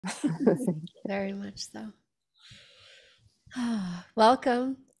Very much so.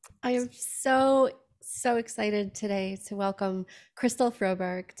 Welcome. I am so excited today to welcome Crystal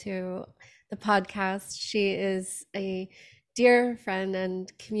Froberg to the podcast. She is a dear friend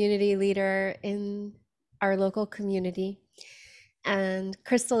and community leader in our local community. And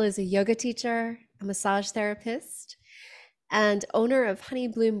Crystal is a yoga teacher, a massage therapist, and owner of Honey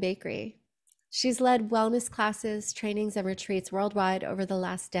Bloom Bakery. She's led wellness classes, trainings, and retreats worldwide over the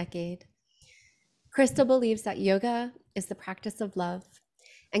last decade. Crystal believes that yoga is the practice of love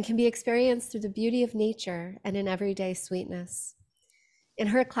and can be experienced through the beauty of nature and in everyday sweetness. In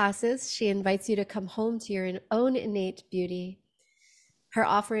her classes, she invites you to come home to your own innate beauty. Her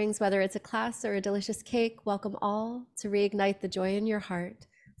offerings, whether it's a class or a delicious cake, welcome all to reignite the joy in your heart,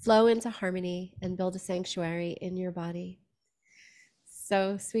 flow into harmony, and build a sanctuary in your body.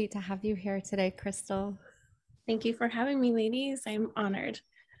 So sweet to have you here today, Crystal. Thank you for having me, ladies. I'm honored.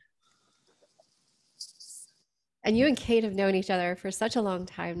 And you and Kate have known each other for such a long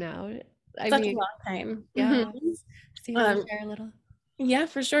time now. Such a long time. Yeah. So you want to Um, share a little? yeah,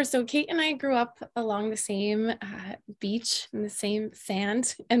 for sure. So Kate and I grew up along the same beach in the same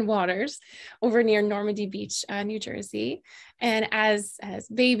sand and waters over near Normandy Beach, New Jersey. And as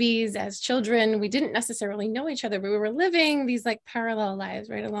babies, as children, we didn't necessarily know each other, but we were living these like parallel lives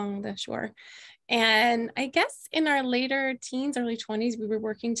right along the shore. And I guess in our later teens, early 20s, we were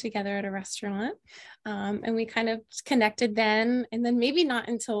working together at a restaurant. And we kind of connected then. And then maybe not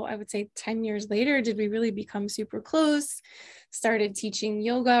until I would say 10 years later did we really become super close, started teaching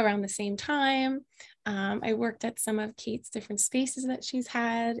yoga around the same time. I worked at some of Kate's different spaces that she's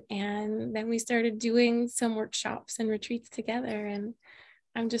had. And then we started doing some workshops and retreats together. And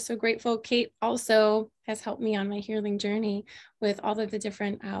I'm just so grateful. Kate also has helped me on my healing journey with all of the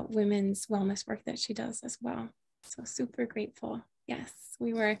different women's wellness work that she does as well. So super grateful. Yes,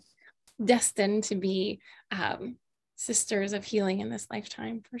 we were destined to be sisters of healing in this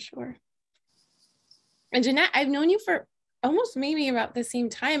lifetime for sure. And Jeanette, I've known you for almost maybe about the same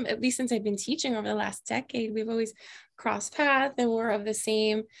time, at least since I've been teaching over the last decade. We've always crossed paths and we're of the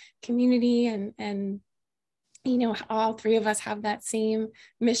same community and you know, all three of us have that same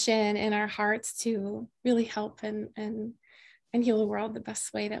mission in our hearts to really help and heal the world the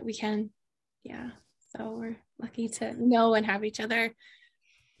best way that we can. Yeah. So we're lucky to know and have each other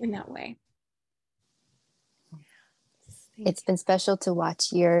in that way. It's been special to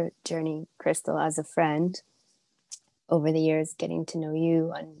watch your journey, Crystal, as a friend over the years, getting to know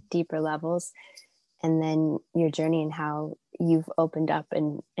you on deeper levels, and then your journey and how you've opened up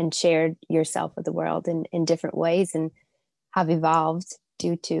and shared yourself with the world in different ways and have evolved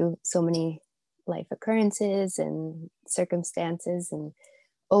due to so many life occurrences and circumstances and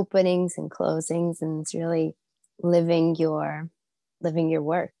openings and closings. And it's really living your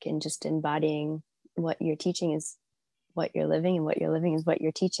work and just embodying what you're teaching is what you're living, and what you're living is what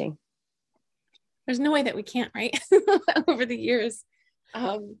you're teaching. There's no way that we can't, right? Over the years,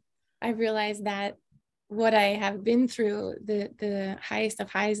 I realized that what I have been through, the highest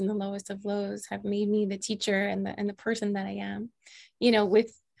of highs and the lowest of lows, have made me the teacher and the person that I am, you know,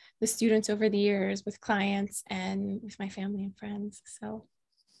 with the students over the years, with clients and with my family and friends. So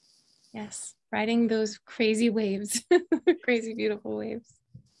yes, riding those crazy waves, crazy, beautiful waves.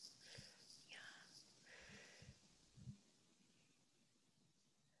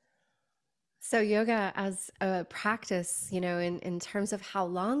 So yoga as a practice, you know, in terms of how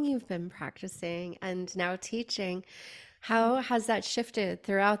long you've been practicing and now teaching, how has that shifted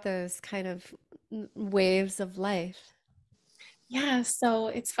throughout those kind of waves of life? Yeah, so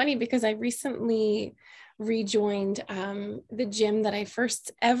it's funny because I recently rejoined the gym that I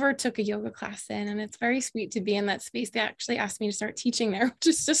first ever took a yoga class in, and it's very sweet to be in that space. They actually asked me to start teaching there, which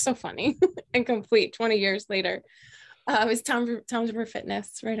is just so funny and complete 20 years later. It's Tom's River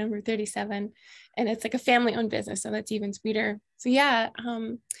Fitness right on Route 37. And it's like a family-owned business, so that's even sweeter. So yeah,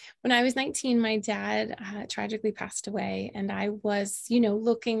 when I was 19, my dad tragically passed away, and I was, you know,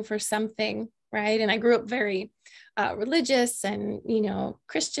 looking for something, right? And I grew up very religious and, you know,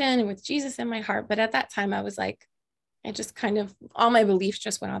 Christian and with Jesus in my heart. But at that time, I was like, I just kind of, all my beliefs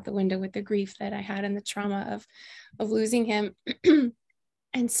just went out the window with the grief that I had and the trauma of losing him.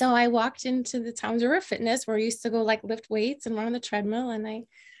 And so I walked into the Tom's River Fitness where I used to go like lift weights and run on the treadmill. And I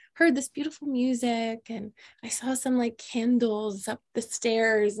heard this beautiful music and I saw some like candles up the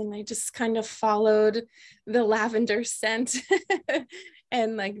stairs and I just kind of followed the lavender scent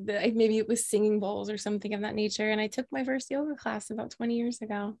and like maybe it was singing bowls or something of that nature. And I took my first yoga class about 20 years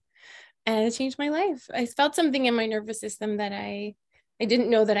ago and it changed my life. I felt something in my nervous system that I didn't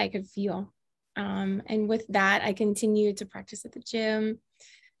know that I could feel. And with that, I continued to practice at the gym.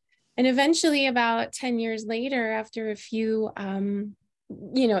 And eventually, about 10 years later, after a few,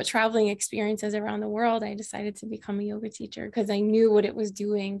 traveling experiences around the world, I decided to become a yoga teacher because I knew what it was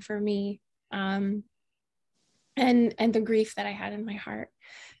doing for me, and the grief that I had in my heart.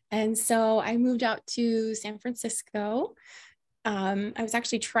 And so I moved out to San Francisco. I was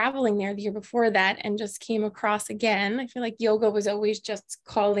actually traveling there the year before that and just came across again. I feel like yoga was always just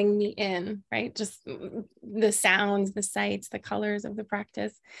calling me in, right? Just the sounds, the sights, the colors of the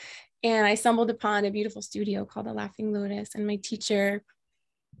practice. And I stumbled upon a beautiful studio called the Laughing Lotus. And my teacher,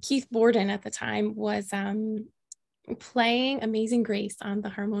 Keith Borden at the time, was playing Amazing Grace on the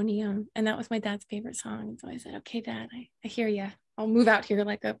harmonium. And that was my dad's favorite song. So I said, okay, Dad, I hear you. I'll move out here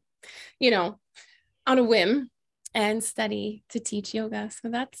like on a whim and study to teach yoga. So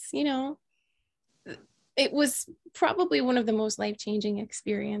that's, it was probably one of the most life-changing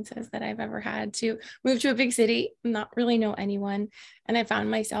experiences that I've ever had, to move to a big city, not really know anyone. And I found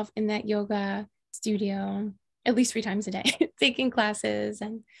myself in that yoga studio at least 3 times a day, taking classes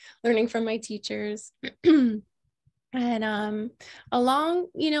and learning from my teachers. And along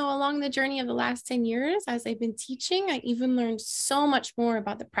the journey of the last 10 years, as I've been teaching, I even learned so much more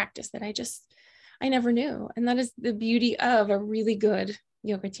about the practice that I never knew. And that is the beauty of a really good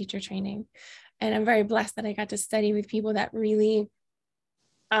yoga teacher training. And I'm very blessed that I got to study with people that really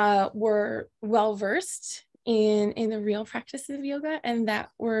were well-versed in the real practices of yoga, and that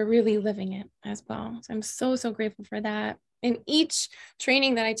were really living it as well. So I'm so, so grateful for that. And each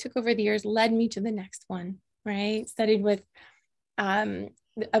training that I took over the years led me to the next one, right? Studied with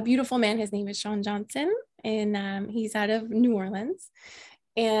a beautiful man. His name is Sean Johnson, and he's out of New Orleans.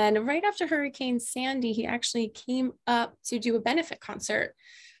 And right after Hurricane Sandy, he actually came up to do a benefit concert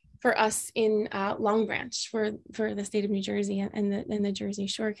for us in Long Branch for the state of New Jersey and the Jersey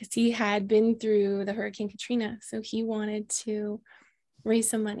Shore, because he had been through the Hurricane Katrina. So he wanted to raise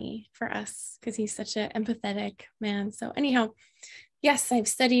some money for us because he's such an empathetic man. So anyhow, yes, I've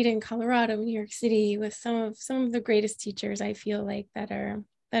studied in Colorado, New York City with some of the greatest teachers, I feel like, that are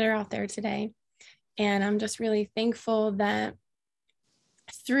out there today. And I'm just really thankful that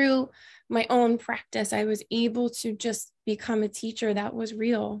through my own practice, I was able to just become a teacher that was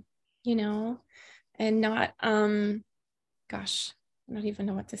real, and not, I don't even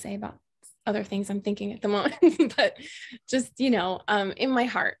know what to say about other things I'm thinking at the moment, but just, in my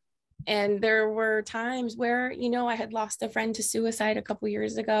heart. And there were times where, I had lost a friend to suicide a couple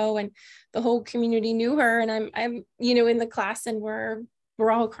years ago, and the whole community knew her, and I'm, in the class, and we're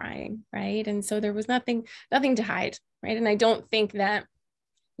all crying. Right. And so there was nothing to hide. Right. And I don't think that,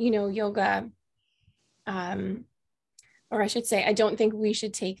 yoga, or I should say, I don't think we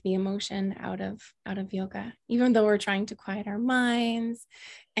should take the emotion out of yoga, even though we're trying to quiet our minds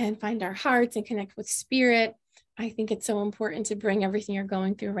and find our hearts and connect with spirit. I think it's so important to bring everything you're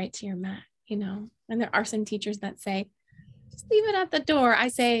going through right to your mat, and there are some teachers that say, just leave it at the door. I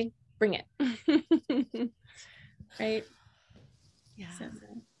say, bring it. Right. Yeah. So.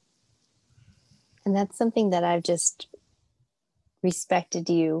 And that's something that I've just respected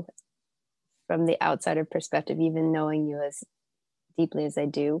you from the outsider perspective, even knowing you as deeply as I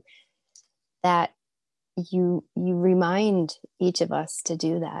do, that you remind each of us to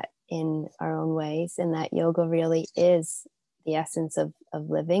do that in our own ways, and that yoga really is the essence of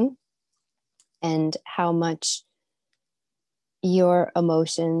living, and how much your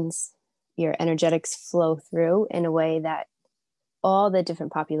emotions, your energetics flow through in a way that all the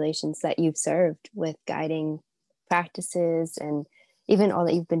different populations that you've served with guiding practices, and even all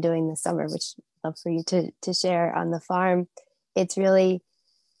that you've been doing this summer, which I'd love for you to share on the farm. It's really,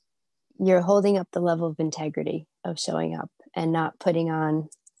 you're holding up the level of integrity of showing up and not putting on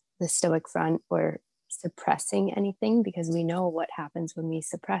the stoic front or suppressing anything, because we know what happens when we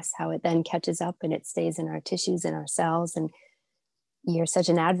suppress, how it then catches up and it stays in our tissues and our cells. And you're such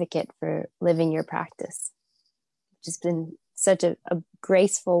an advocate for living your practice, which has been such a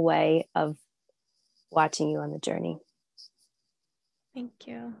graceful way of watching you on the journey. Thank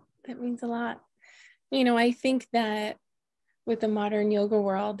you. That means a lot. I think that with the modern yoga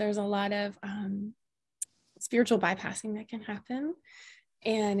world, there's a lot of spiritual bypassing that can happen.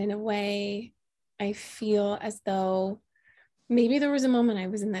 And in a way, I feel as though maybe there was a moment I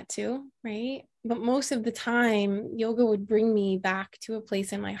was in that too, right? But most of the time, yoga would bring me back to a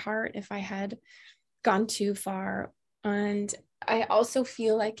place in my heart if I had gone too far. And I also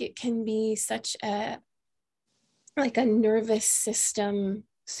feel like it can be such a nervous system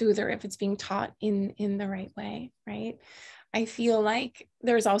soother if it's being taught in the right way, right? I feel like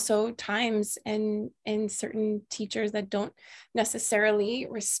there's also times and certain teachers that don't necessarily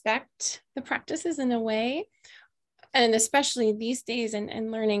respect the practices in a way And especially these days,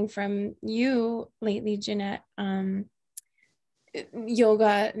 and learning from you lately, Jeanette,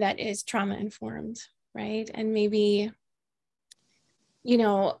 yoga that is trauma informed, right? And maybe, you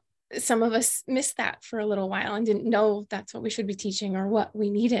know, some of us missed that for a little while and didn't know that's what we should be teaching or what we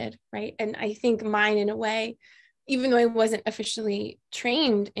needed, right? And I think mine, in a way, even though I wasn't officially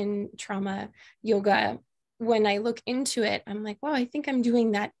trained in trauma yoga, when I look into it, I'm like, wow, I think I'm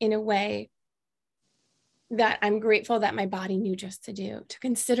doing that in a way that I'm grateful that my body knew just to do, to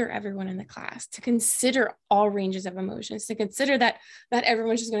consider everyone in the class, to consider all ranges of emotions, to consider that not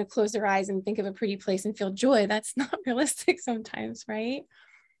everyone's just going to close their eyes and think of a pretty place and feel joy. That's not realistic sometimes, right?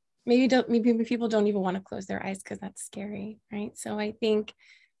 Maybe people don't even want to close their eyes because that's scary, right? So I think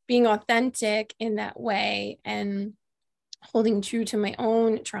being authentic in that way and holding true to my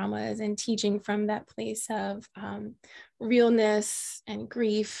own traumas and teaching from that place of realness and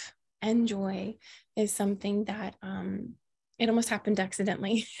grief and joy is something that it almost happened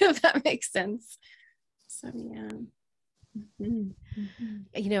accidentally, if that makes sense. So yeah. Mm-hmm.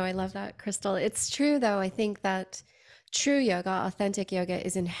 You know, I love that, Crystal. It's true, though. I think that true yoga, authentic yoga,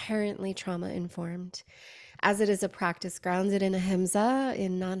 is inherently trauma informed, as it is a practice grounded in ahimsa,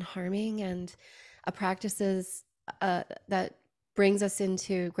 in non-harming, and a practices that brings us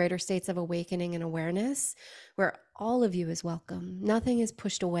into greater states of awakening and awareness, where all of you is welcome. Nothing is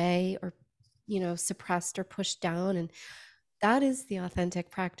pushed away or, you know, suppressed or pushed down, and that is the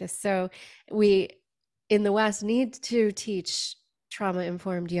authentic practice. So we in the West need to teach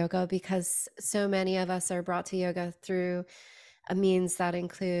trauma-informed yoga because so many of us are brought to yoga through a means that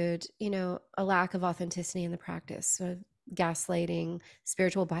include, you know, a lack of authenticity in the practice, so gaslighting,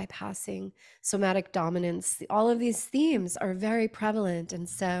 spiritual bypassing, somatic dominance. All of these themes are very prevalent. And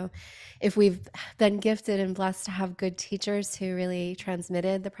so if we've been gifted and blessed to have good teachers who really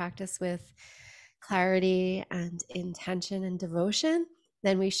transmitted the practice with clarity and intention and devotion,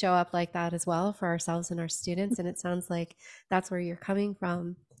 then we show up like that as well for ourselves and our students. And it sounds like that's where you're coming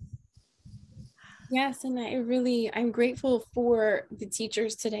from. Yes, and I'm grateful for the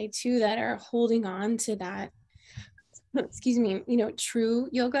teachers today too that are holding on to that, excuse me, you know, true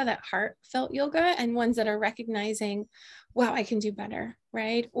yoga, that heartfelt yoga, and ones that are recognizing, wow, I can do better,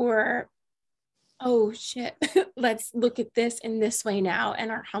 right? Or, oh shit, let's look at this in this way now,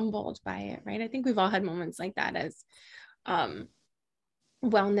 and are humbled by it, right? I think we've all had moments like that as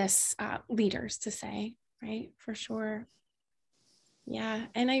wellness leaders, to say, right? For sure. Yeah.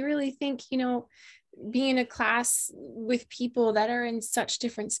 And I really think, you know, being in a class with people that are in such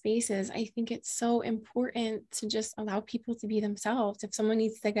different spaces, I think it's so important to just allow people to be themselves. If someone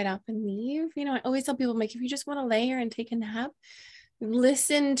needs to get up and leave, you know, I always tell people, like, if you just want to lay here and take a nap,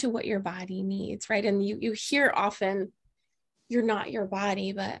 listen to what your body needs, right? And you hear often, you're not your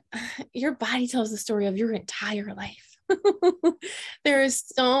body, but your body tells the story of your entire life. There is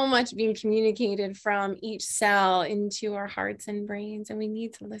so much being communicated from each cell into our hearts and brains, and we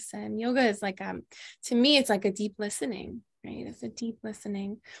need to listen. Yoga is like, to me, it's like a deep listening, right? It's a deep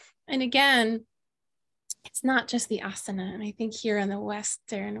listening. And again, it's not just the asana. And I think here in the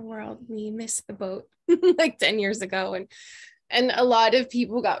Western world, we missed the boat like 10 years ago. And a lot of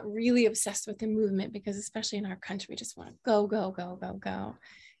people got really obsessed with the movement because, especially in our country, we just want to go, go, go, go, go.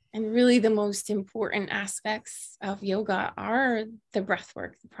 And really the most important aspects of yoga are the breath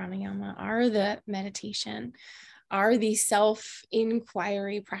work, the pranayama, are the meditation, are the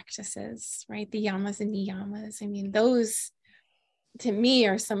self-inquiry practices, right? The yamas and niyamas. I mean, those to me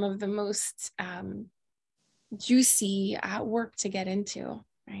are some of the most juicy work to get into,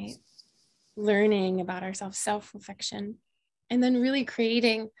 right? Learning about ourselves, self-reflection, and then really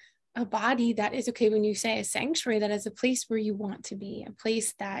creating a body that is, okay, when you say a sanctuary, that is a place where you want to be, a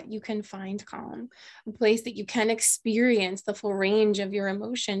place that you can find calm, a place that you can experience the full range of your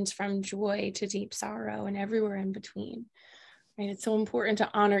emotions, from joy to deep sorrow and everywhere in between, right? It's so important to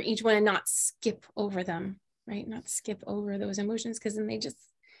honor each one and not skip over them, right? Not skip over those emotions, because then they just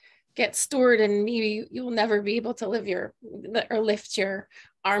get stored, and maybe you'll never be able to lift your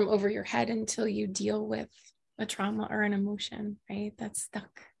arm over your head until you deal with a trauma or an emotion, right? That's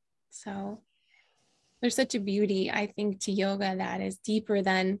stuck. So there's such a beauty, I think, to yoga that is deeper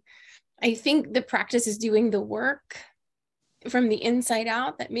than, I think the practice is doing the work from the inside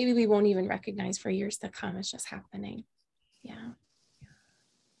out that maybe we won't even recognize for years to come. It's just happening. Yeah.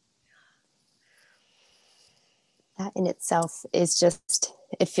 That in itself is just,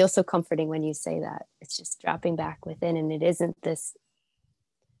 it feels so comforting when you say that. It's just dropping back within, and it isn't this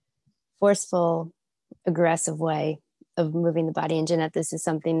forceful, aggressive way of moving the body. And Jeanette, this is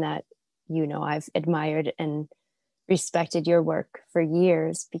something that, you know, I've admired and respected your work for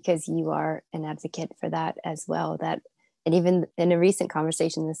years because you are an advocate for that as well. That, and even in a recent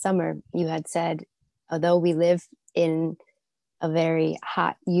conversation this summer, you had said, although we live in a very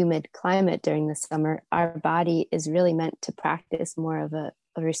hot, humid climate during the summer, our body is really meant to practice more of a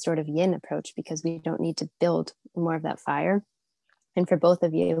restorative yin approach because we don't need to build more of that fire. And for both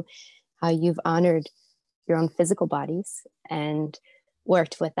of you, how you've honored your own physical bodies and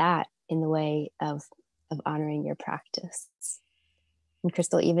worked with that in the way of honoring your practice. And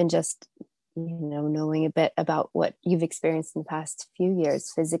Crystal, even just, knowing a bit about what you've experienced in the past few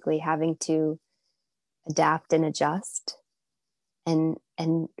years, physically having to adapt and adjust, and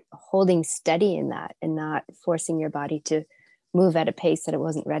holding steady in that and not forcing your body to move at a pace that it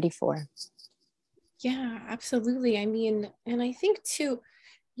wasn't ready for. Yeah, absolutely. I mean, and I think too,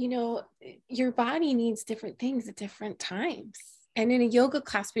 your body needs different things at different times. And in a yoga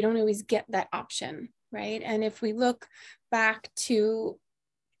class, we don't always get that option, right? And if we look back to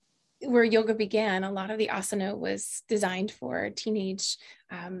where yoga began, a lot of the asana was designed for teenage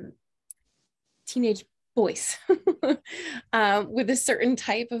boys with a certain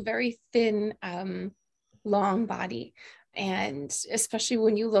type of very thin, long body. And especially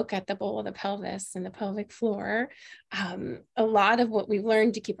when you look at the bowl of the pelvis and the pelvic floor, a lot of what we've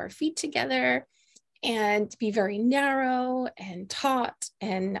learned to keep our feet together and to be very narrow and taut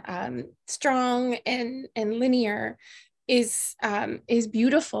and strong and linear is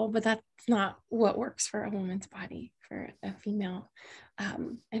beautiful, but that's not what works for a woman's body, for a female,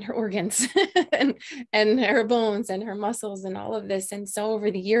 and her organs and her bones and her muscles and all of this. And so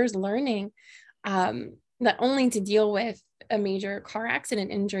over the years, learning not only to deal with a major car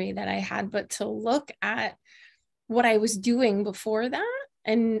accident injury that I had, but to look at what I was doing before that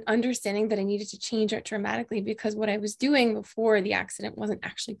and understanding that I needed to change it dramatically, because what I was doing before the accident wasn't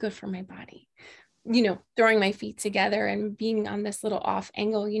actually good for my body. Throwing my feet together and being on this little off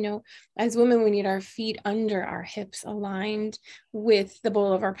angle. As women, we need our feet under our hips aligned with the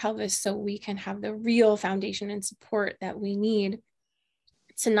bowl of our pelvis so we can have the real foundation and support that we need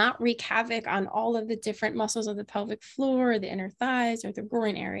to not wreak havoc on all of the different muscles of the pelvic floor, the inner thighs, or the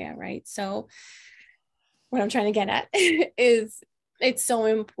groin area, right? So what I'm trying to get at is it's so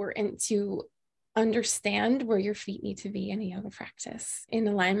important to understand where your feet need to be in a yoga practice in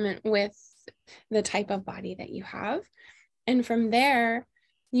alignment with the type of body that you have. And from there,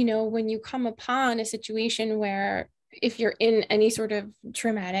 when you come upon a situation where, if you're in any sort of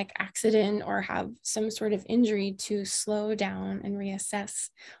traumatic accident or have some sort of injury, to slow down and reassess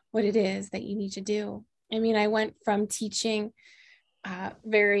what it is that you need to do. I mean, I went from teaching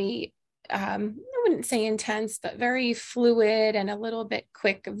very, I wouldn't say intense, but very fluid and a little bit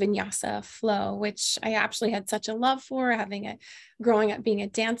quick vinyasa flow, which I actually had such a love for, growing up being a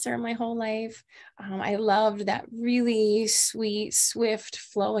dancer my whole life. I loved that really sweet, swift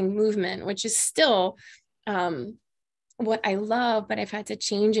flowing movement, which is still what I love, but I've had to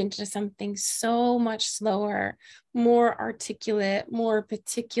change into something so much slower, more articulate, more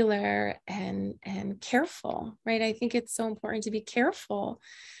particular, and careful, right? I think it's so important to be careful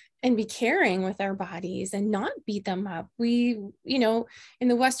and be caring with our bodies and not beat them up. We, in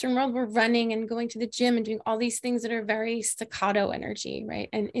the Western world, we're running and going to the gym and doing all these things that are very staccato energy, right?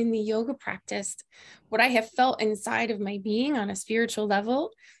 And in the yoga practice, what I have felt inside of my being on a spiritual level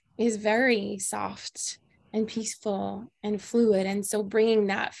is very soft and peaceful and fluid. And so bringing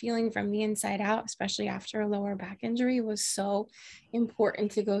that feeling from the inside out, especially after a lower back injury, was so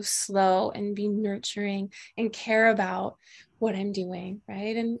important, to go slow and be nurturing and care about what I'm doing,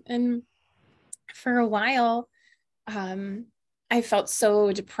 right? And for a while, I felt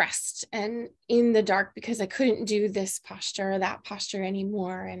so depressed and in the dark because I couldn't do this posture or that posture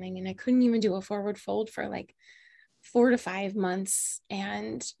anymore. And I mean, I couldn't even do a forward fold for like 4 to 5 months.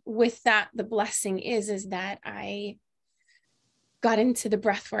 And with that, the blessing is that I got into the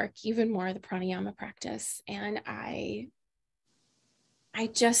breath work even more, the pranayama practice. And I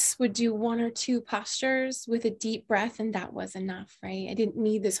just would do 1 or 2 postures with a deep breath, and that was enough, right? I didn't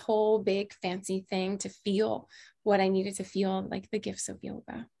need this whole big fancy thing to feel what I needed to feel, like the gifts of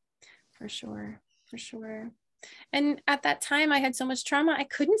yoga, for sure. And at that time, I had so much trauma, I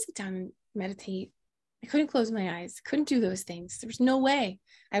couldn't sit down and meditate. I couldn't close my eyes, couldn't do those things. There was no way.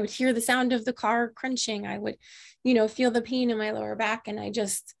 I would hear the sound of the car crunching. I would, feel the pain in my lower back, and I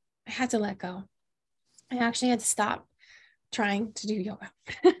had to let go. I actually had to stop trying to do yoga.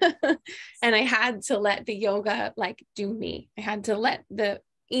 And I had to let the yoga do me. I had to let the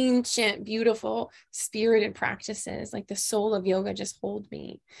ancient, beautiful, spirited practices, like the soul of yoga, just hold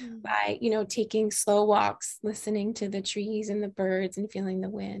me by, taking slow walks, listening to the trees and the birds and feeling the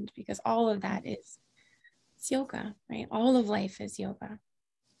wind, because all of that is It's yoga, right? All of life is yoga.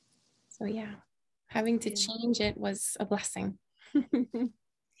 So yeah, having to change it was a blessing.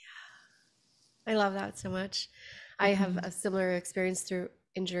 I love that so much. I have a similar experience through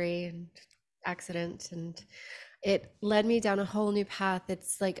injury and accident, and it led me down a whole new path.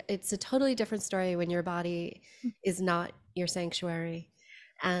 It's like it's a totally different story when your body is not your sanctuary,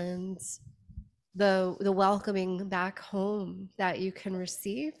 and the welcoming back home that you can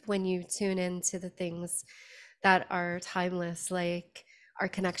receive when you tune into the things that are timeless, like our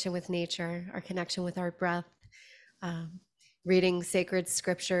connection with nature, our connection with our breath, um, reading sacred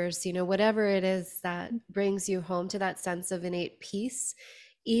scriptures, you know, whatever it is that brings you home to that sense of innate peace,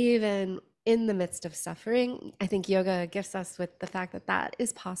 even in the midst of suffering. I think yoga gifts us with the fact that that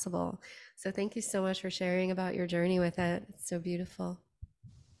is possible. So thank you so much for sharing about your journey with it. It's so beautiful.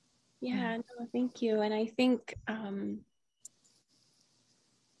 Yeah, no, thank you. And I think,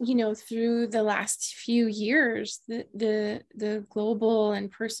 you know, through the last few years, the global and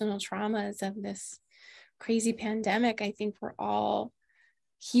personal traumas of this crazy pandemic, I think we're all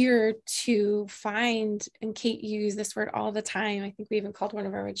here to find, and Kate used this word all the time. I think we even called one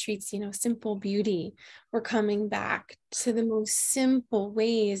of our retreats, you know, simple beauty. We're coming back to the most simple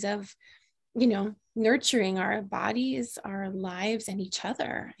ways of, you know, nurturing our bodies, our lives, and each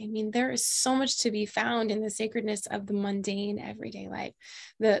other. I mean, there is so much to be found in the sacredness of the mundane everyday life.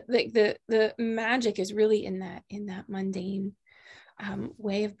 The magic is really in that mundane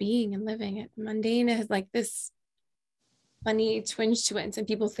way of being and living. It mundane is like this funny twinge to it, and some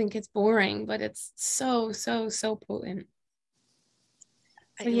people think it's boring, but it's so potent.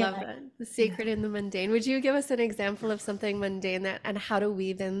 I love that. The sacred in the mundane. Would you give us an example of something mundane that and how to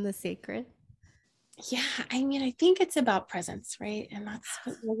weave in the sacred? Yeah, I mean, I think it's about presence, right? And that's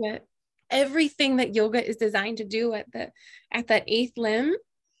what yoga, everything that yoga is designed to do at that eighth limb,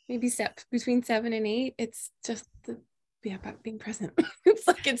 maybe between 7 and 8, it's just about being present. It's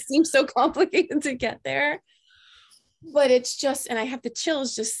like it seems so complicated to get there, but it's just, and I have the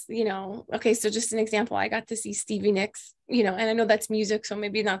chills just, you know, okay, so just an example, I got to see Stevie Nicks, you know, and I know that's music, so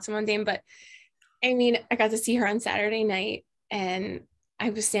maybe not so mundane, but I mean, I got to see her on Saturday night, and I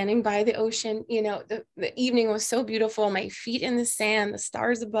was standing by the ocean, you know, the evening was so beautiful, my feet in the sand, the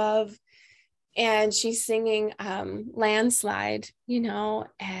stars above, and she's singing Landslide, you know,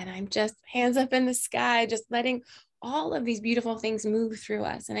 and I'm just hands up in the sky, just letting all of these beautiful things move through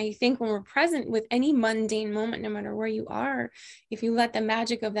us. And I think when we're present with any mundane moment, no matter where you are, if you let the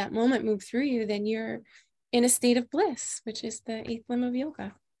magic of that moment move through you, then you're in a state of bliss, which is the eighth limb of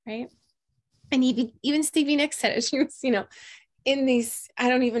yoga, right? And even Stevie Nicks said it. She was, you know, in these, I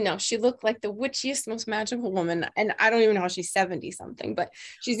don't even know, she looked like the witchiest, most magical woman. And I don't even know how she's 70 something, but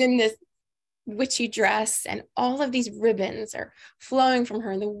she's in this witchy dress and all of these ribbons are flowing from her,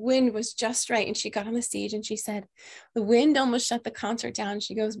 and the wind was just right. And she got on the stage and she said, the wind almost shut the concert down.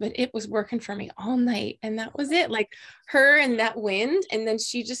 She goes, but it was working for me all night. And that was it, like her and that wind. And then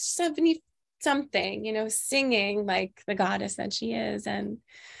she just 70 something, you know, singing like the goddess that she is. And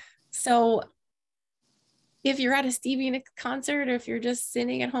so if you're at a Stevie Nicks concert, or if you're just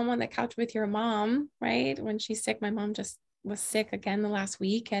sitting at home on the couch with your mom, right? When she's sick, my mom just was sick again the last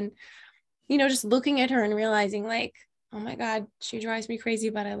week. And, you know, just looking at her and realizing like, oh my God, she drives me crazy,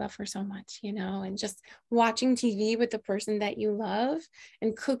 but I love her so much, you know, and just watching TV with the person that you love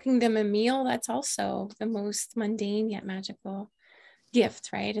and cooking them a meal. That's also the most mundane yet magical gift,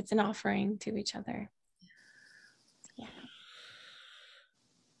 right? It's an offering to each other. Yeah.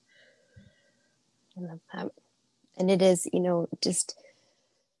 I love that. And it is, you know, just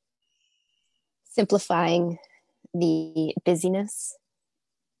simplifying the busyness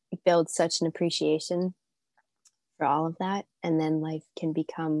builds such an appreciation for all of that. And then life can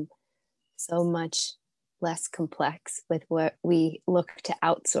become so much less complex with what we look to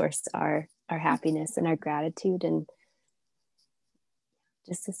outsource our happiness and our gratitude, and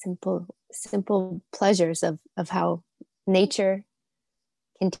just the simple pleasures of how nature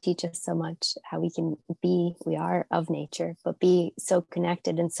can teach us so much, how we are of nature, but be so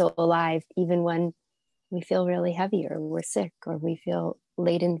connected and so alive, even when we feel really heavy or we're sick or we feel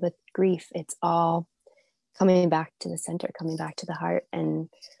laden with grief. It's all coming back to the center, coming back to the heart, and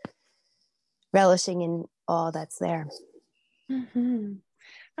relishing in all that's there. Mm-hmm.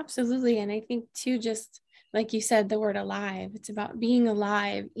 Absolutely. And I think too, just like you said, the word alive, it's about being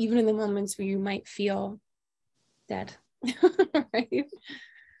alive, even in the moments where you might feel dead. Right.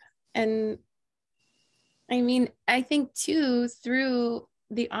 And I mean, I think too, through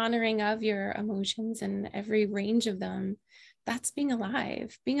the honoring of your emotions and every range of them, that's being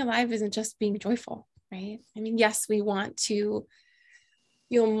alive. Being alive isn't just being joyful, right? I mean, yes, we want to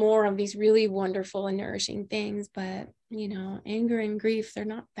feel more of these really wonderful and nourishing things. But, anger and grief, they're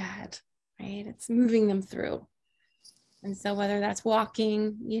not bad, right? It's moving them through. And so whether that's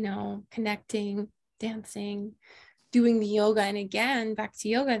walking, connecting, dancing, doing the yoga, and again, back to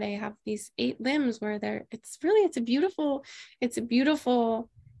yoga, they have these 8 limbs where it's a beautiful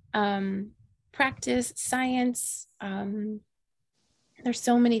practice, science. There's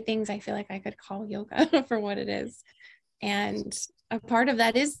so many things I feel like I could call yoga for what it is. And a part of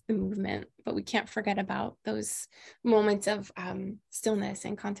that is the movement, but we can't forget about those moments of stillness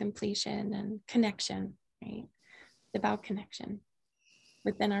and contemplation and connection, right? It's about connection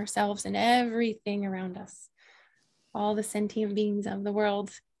within ourselves and everything around us, all the sentient beings of the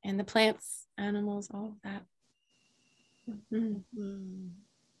world and the plants, animals, all of that. Mm-hmm.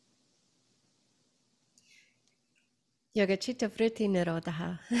 Yoga Chitta Vritti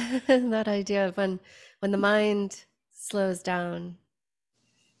Nirodha. That idea of when the mind slows down,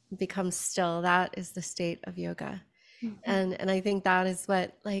 becomes still, that is the state of yoga. Mm-hmm. And I think that is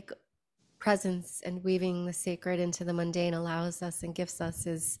what like presence and weaving the sacred into the mundane allows us and gives us,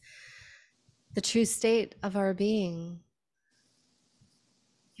 is the true state of our being.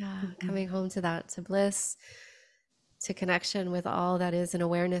 Yeah, coming home to that, to bliss, to connection with all that is, an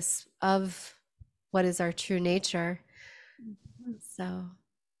awareness of what is our true nature. So,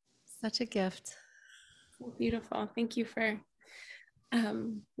 such a gift. Beautiful. Thank you for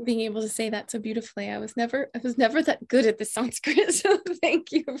being able to say that so beautifully. I was never that good at the Sanskrit, so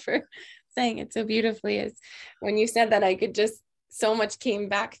thank you for saying it so beautifully. Is when you said that, I could just, so much came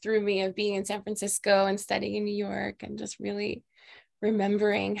back through me of being in San Francisco and studying in New York, and just really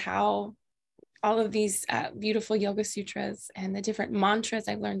remembering how all of these beautiful yoga sutras and the different mantras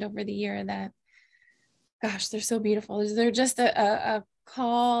I've learned over the year, that, gosh, they're so beautiful. They're just a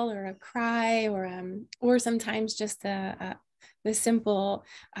call or a cry, or sometimes just the simple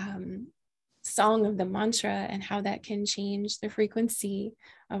song of the mantra, and how that can change the frequency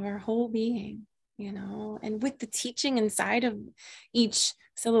of our whole being, and with the teaching inside of each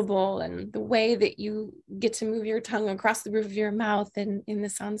syllable, and the way that you get to move your tongue across the roof of your mouth and in the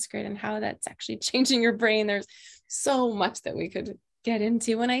Sanskrit, and how that's actually changing your brain. There's so much that we could get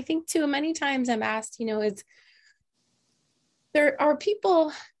into. And I think too, many times I'm asked, there are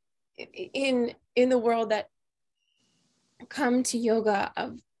people in the world that come to yoga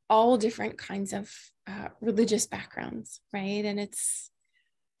of all different kinds of religious backgrounds, right? And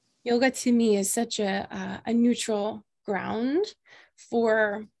yoga to me is such a neutral ground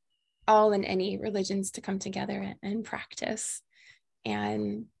for all and any religions to come together and practice.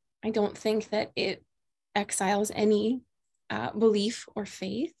 And I don't think that it exiles any belief or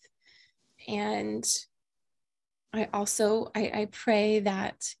faith. And I pray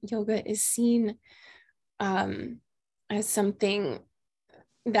that yoga is seen as something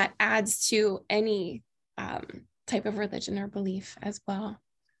that adds to any type of religion or belief as well.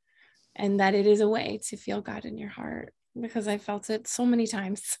 And that it is a way to feel God in your heart, because I felt it so many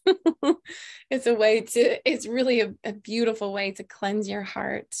times. It's really a beautiful way to cleanse your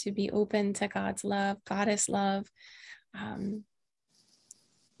heart, to be open to God's love, goddess love.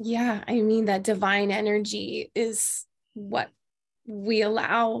 That divine energy is what we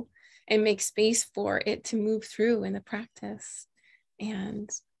allow and make space for it to move through in the practice. And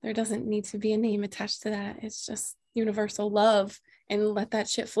there doesn't need to be a name attached to that. It's just universal love, and let that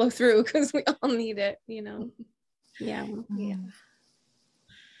shit flow through, because we all need it, Yeah.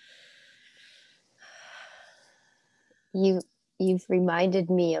 You've reminded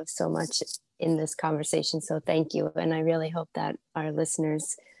me of so much in this conversation, so thank you. And I really hope that our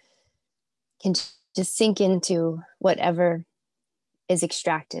listeners can just sink into whatever is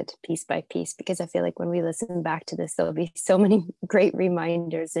extracted piece by piece, because I feel like when we listen back to this, there'll be so many great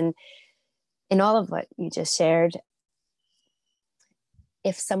reminders in all of what you just shared.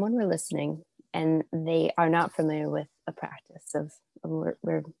 If someone were listening and they are not familiar with a practice of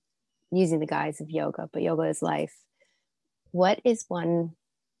we're using the guise of yoga, but yoga is life, what is one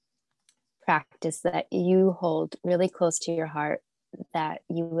practice that you hold really close to your heart that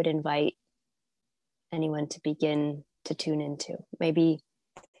you would invite anyone to begin to tune into? Maybe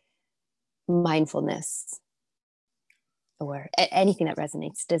mindfulness or anything that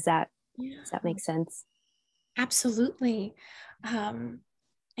resonates. Does that make sense? Absolutely.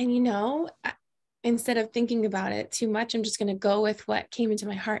 Instead of thinking about it too much, I'm just going to go with what came into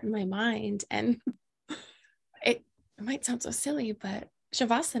my heart and my mind. And it might sound so silly, but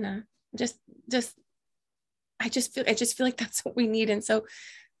Shavasana, I just feel like that's what we need. And so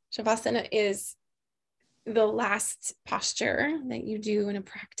Shavasana is the last posture that you do in a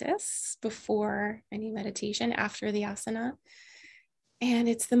practice before any meditation, after the asana. And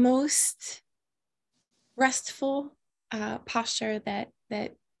it's the most restful posture that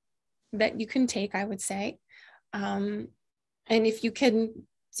you can take, I would say. And if you can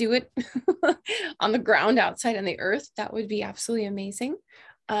do it on the ground outside on the earth, that would be absolutely amazing.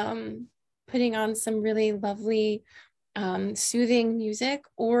 Putting on some really lovely soothing music,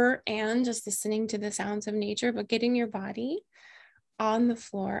 and just listening to the sounds of nature, but getting your body on the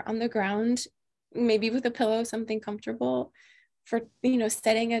floor, on the ground, maybe with a pillow, something comfortable, for,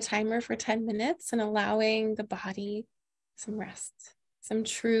 setting a timer for 10 minutes and allowing the body some rest, some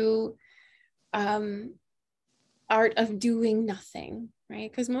true art of doing nothing,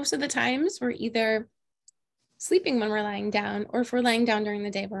 right? Because most of the times we're either sleeping when we're lying down, or if we're laying down during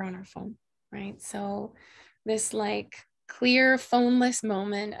the day, we're on our phone, right? So this like clear phoneless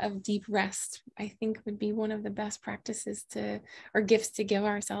moment of deep rest, I think, would be one of the best practices or gifts to give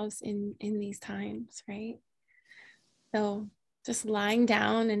ourselves in these times, right? So just lying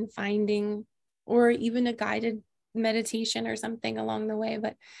down and finding, or even a guided meditation or something along the way,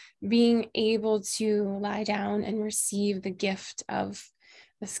 but being able to lie down and receive the gift of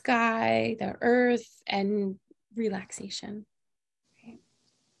the sky, the earth, and relaxation. Right?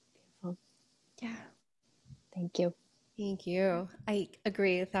 Beautiful. Yeah. Thank you. Thank you. I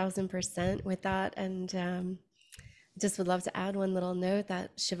agree 1,000% with that. And just would love to add one little note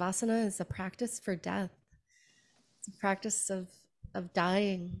that Shavasana is a practice for death. It's a practice of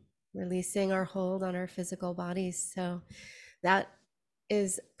dying, releasing our hold on our physical bodies. So that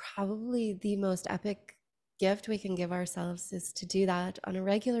is probably the most epic gift we can give ourselves, is to do that on a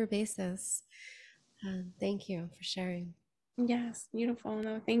regular basis. Thank you for sharing. Yes, beautiful.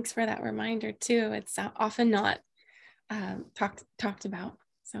 No, thanks for that reminder too. It's often not talked about.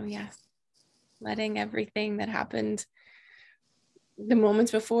 So yes, letting everything that happened the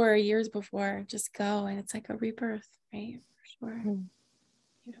moments before, years before, just go, and it's like a rebirth, right? For sure.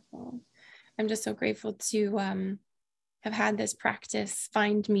 Beautiful. I'm just so grateful to have had this practice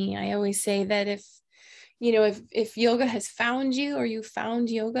find me. I always say that if yoga has found you, or you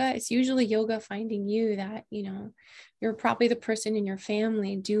found yoga, it's usually yoga finding you. That you're probably the person in your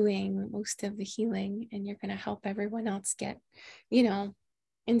family doing most of the healing, and you're going to help everyone else get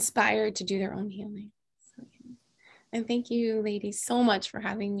inspired to do their own healing. So, and thank you, ladies, so much for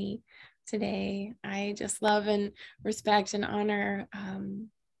having me today. I just love and respect and honor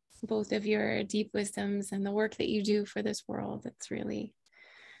both of your deep wisdoms and the work that you do for this world. It's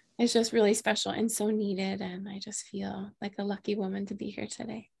just really special and so needed. And I just feel like a lucky woman to be here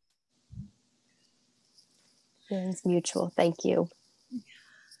today. Feelings mutual. Thank you.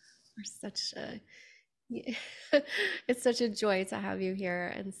 It's such a joy to have you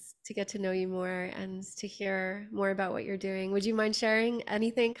here and to get to know you more and to hear more about what you're doing. Would you mind sharing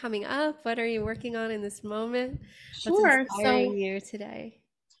anything coming up? What are you working on in this moment? What's Sure. inspiring you today?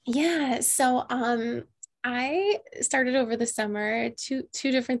 Yeah. So I started over the summer two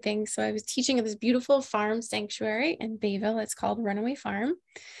different things. So I was teaching at this beautiful farm sanctuary in Bayville. It's called Runaway Farm.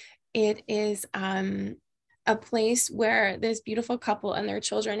 It is a place where this beautiful couple and their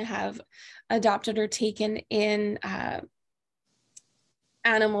children have adopted or taken in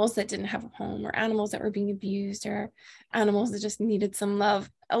animals that didn't have a home, or animals that were being abused, or animals that just needed some love.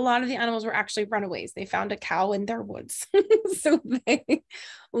 A lot of the animals were actually runaways. They found a cow in their woods. So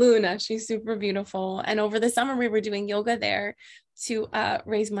Luna, she's super beautiful. And over the summer, we were doing yoga there to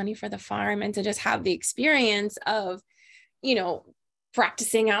raise money for the farm, and to just have the experience of,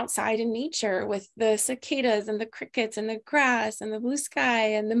 practicing outside in nature with the cicadas and the crickets and the grass and the blue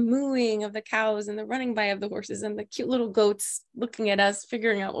sky and the mooing of the cows and the running by of the horses and the cute little goats looking at us,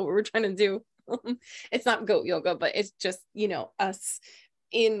 figuring out what we were trying to do. It's not goat yoga, but it's just, us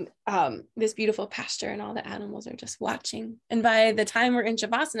in this beautiful pasture, and all the animals are just watching. And by the time we're in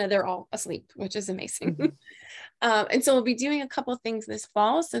Shavasana, they're all asleep, which is amazing. Mm-hmm. And so we'll be doing a couple things this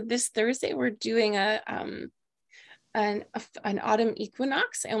fall. So this Thursday, we're doing an autumn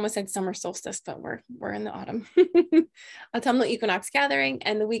equinox. I almost said summer solstice, but we're in the autumn. Autumnal equinox gathering.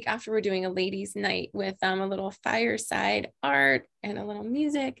 And the week after, we're doing a ladies' night with a little fireside art and a little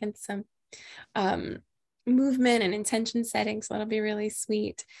music and some movement and intention setting. So that'll be really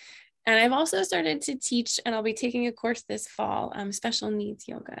sweet. And I've also started to teach, and I'll be taking a course this fall, special needs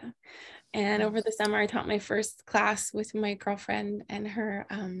yoga. And over the summer, I taught my first class with my girlfriend and her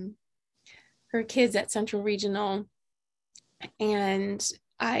kids at Central Regional. And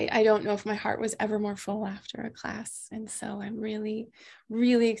I don't know if my heart was ever more full after a class. And so I'm really,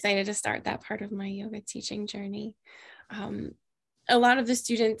 really excited to start that part of my yoga teaching journey. A lot of the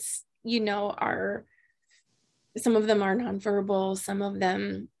students, some of them are nonverbal, some of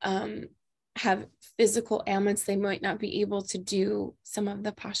them have physical ailments, they might not be able to do some of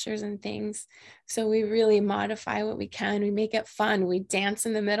the postures and things. So we really modify what we can. We make it fun. We dance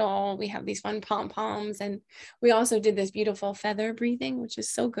in the middle. We have these fun pom-poms. And we also did this beautiful feather breathing, which is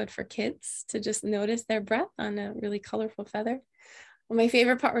so good for kids to just notice their breath on a really colorful feather. Well, my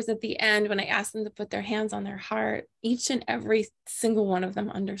favorite part was at the end when I asked them to put their hands on their heart. Each and every single one of them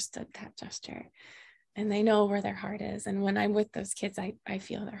understood that gesture. And they know where their heart is. And when I'm with those kids, I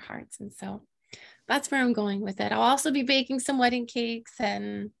feel their hearts. And so that's where I'm going with it. I'll also be baking some wedding cakes.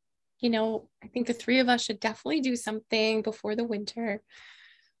 And, you know, I think the three of us should definitely do something before the winter.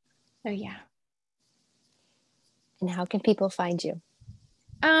 So yeah. And how can people find you?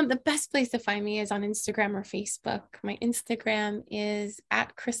 The best place to find me is on Instagram or Facebook. My Instagram is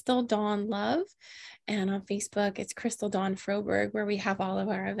 @CrystalDawnLove. And on Facebook, it's Crystal Dawn Froberg, where we have all of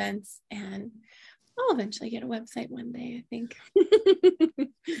our events. And I'll eventually get a website one day, I think.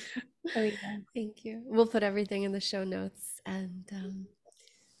 Oh, yeah. Thank you. We'll put everything in the show notes. And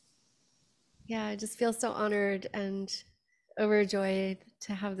yeah, I just feel so honored and overjoyed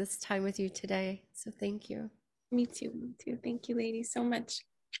to have this time with you today. So thank you. Me too. Me too. Thank you, ladies, so much.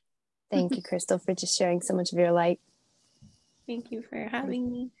 Thank you, Crystal, for just sharing so much of your light. Thank you for having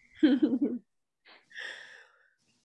me.